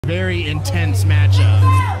Very intense matchup.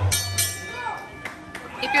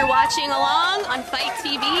 If you're watching along on Fight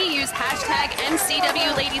TV, use hashtag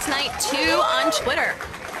MCW Ladies Night 2 on Twitter.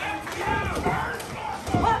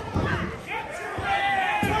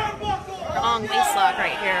 Strong waist lock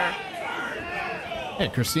right here. Yeah,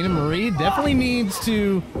 Christina Marie definitely needs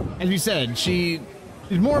to, as you said, she's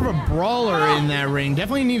more of a brawler in that ring.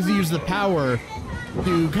 Definitely needs to use the power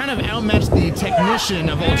to kind of outmatch the technician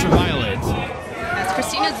of Ultra Violette. Yes,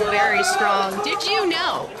 Christina's very strong. Did you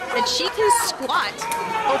know that she can squat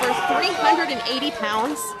over 380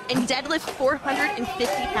 pounds and deadlift 450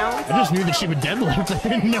 pounds? I just knew that she would deadlift. I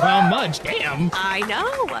didn't know how much. Damn. I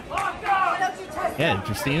know. Yeah,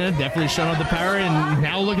 Christina definitely showing off the power and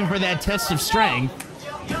now looking for that test of strength.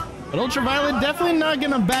 But Ultra Violette definitely not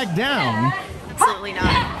going to back down. Absolutely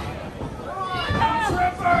not.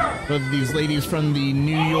 Both of these ladies from the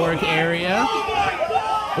New York area.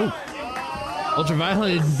 Oh. Ultra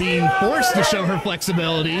Violette being forced to show her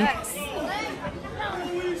flexibility. Yes.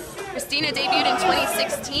 Christina debuted in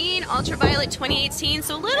 2016, Ultra Violette 2018,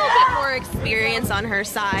 so a little bit more experience on her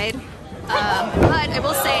side. But I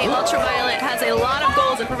will say Ultra Violette has a lot of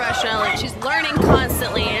goals in professional and she's learning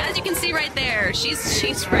constantly. And as you can see right there,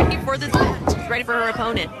 she's ready for this match. She's ready for her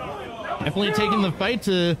opponent. Definitely taking the fight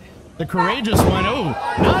to the courageous one. Oh,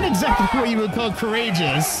 not exactly what you would call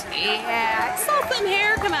courageous. Yeah, I saw some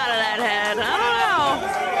hair come out of that head. I don't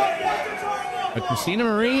know. But Christina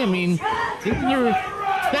Marie, I mean, this is your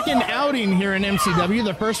second outing here in MCW.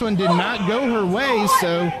 The first one did not go her way,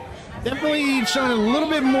 so definitely showing a little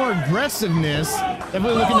bit more aggressiveness.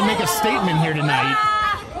 Definitely looking to make a statement here tonight.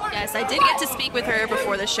 Yes, I did get to speak with her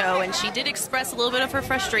before the show, and she did express a little bit of her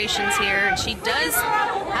frustrations here. And she does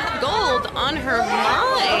have gold on her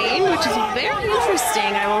mind, which is very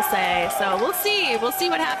interesting, I will say. So we'll see. We'll see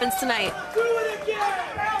what happens tonight.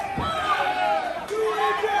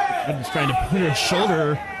 I'm just trying to put her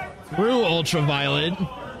shoulder through Ultra Violette.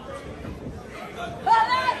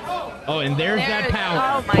 Oh, and there's that power.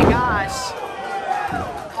 Oh my gosh.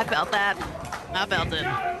 I felt that. I felt it.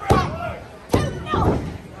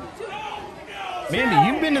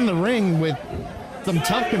 Mandy, you've been in the ring with some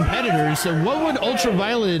tough competitors, so what would Ultra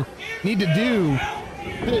Violette need to do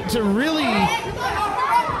to really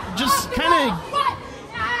just kind of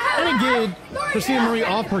get Christina Marie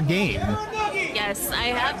off her game? Yes, I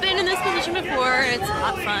have been in this position before. It's a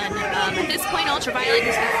lot of fun. At this point, Ultra Violette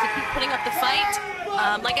just wants to keep putting up the fight.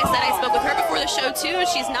 Like I said, I spoke with her before the show too.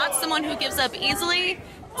 She's not someone who gives up easily.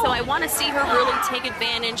 So I want to see her really take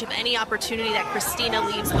advantage of any opportunity that Christina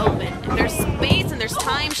leaves open. If there's space and there's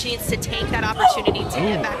time, she needs to take that opportunity to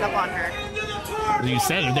get back up on her. As you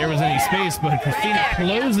said, if there was any space, but Christina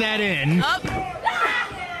closed that in. Up.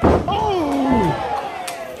 Oh!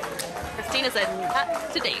 Christina said,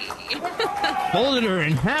 not today. Folded her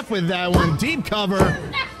in half with that one. Deep cover.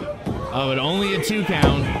 Oh, but only a 2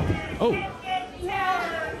 count. Oh.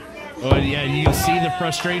 Oh, yeah, you can see the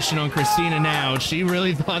frustration on Christina now. She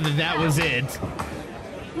really thought that that was it.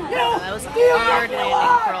 Yeah, that was a hard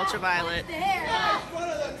landing for Ultra Violette.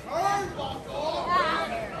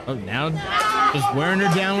 Oh, now just wearing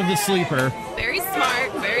her down with the sleeper. Very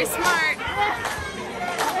smart, very smart.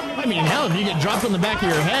 I mean, hell, if you get dropped on the back of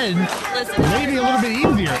your head, listen, maybe a little bit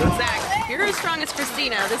easier. Exactly. If you're as strong as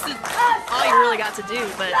Christina, this is all you really got to do.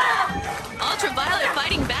 But Ultra Violette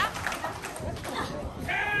fighting back.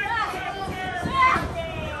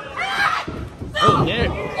 Oh, there's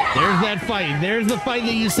that fight. There's the fight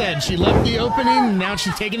that you said. She left the opening, now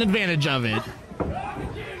she's taking advantage of it.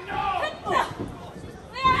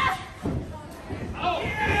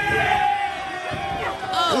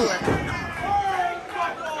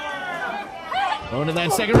 Going to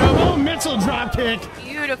that second row. Oh, missile drop kick.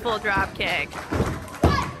 Beautiful drop kick.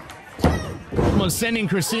 Almost sending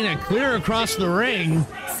Christina clear across the ring.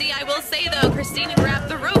 See, I will say, though, Christina grabbed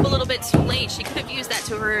the rope a little bit too late. She could have used that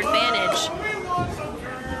to her advantage.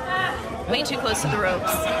 Way too close to the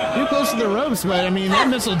ropes. Too close to the ropes, but I mean, that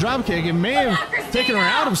missile drop kick, it may have taken her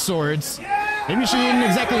out of sorts. Maybe she didn't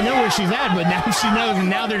exactly know where she's at, but now she knows, and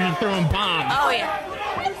now they're just throwing bombs. Oh, yeah.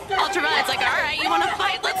 Ultra Violette's like, all right, you want to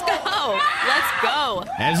fight? Let's go. Let's go.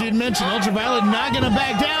 As you'd mentioned, Ultra Violette not going to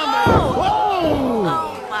back down. Whoa.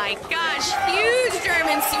 Oh, my gosh. Huge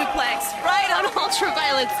German suplex right on Ultra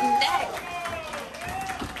Violette's neck.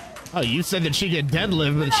 Oh, you said that she could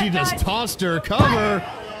deadlift, but she just tossed her cover.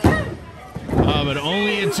 Oh, but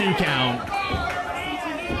only a 2 count.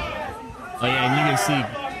 Oh, yeah, and you can see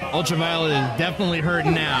Ultra Violette is definitely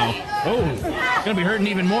hurting now. Oh, gonna be hurting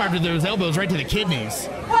even more after those elbows right to the kidneys.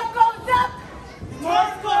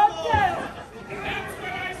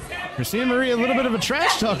 Christina Marie, a little bit of a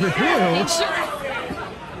trash talker, too.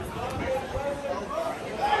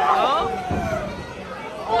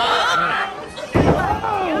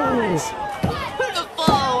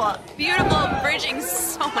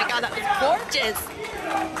 is.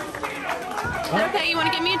 Okay, you want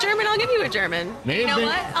to give me a German? I'll give you a German. You know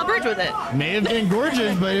what? I'll bridge with it. May have been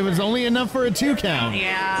gorgeous, but it was only enough for a 2 count.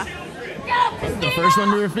 Yeah. The first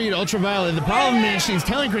one to her feet, Ultra Violette. The problem is she's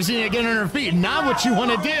telling Christina to get on her feet, not what you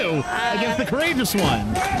want to do against the courageous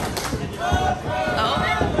one.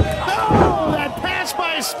 Oh, that pass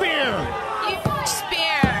by a spear.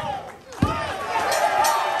 Spear.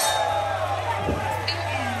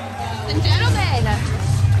 And gentlemen,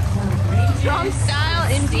 strong style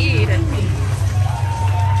indeed.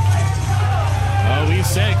 Oh, we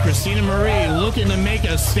said Christina Marie looking to make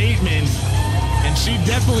a statement, and she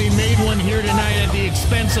definitely made one here tonight at the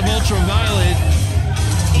expense of Ultra Violette.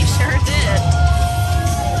 He sure did.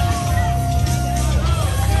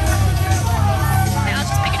 Now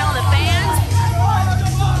just picking on the fans.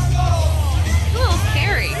 A little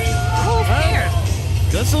scary. A little scared.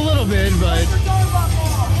 Just a little bit, but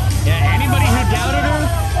yeah, anybody who doubted her,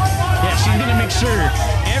 yeah, she's gonna make sure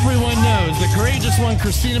everyone knows the courageous one,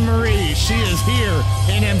 Christina Marie, she is here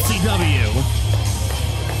in MCW.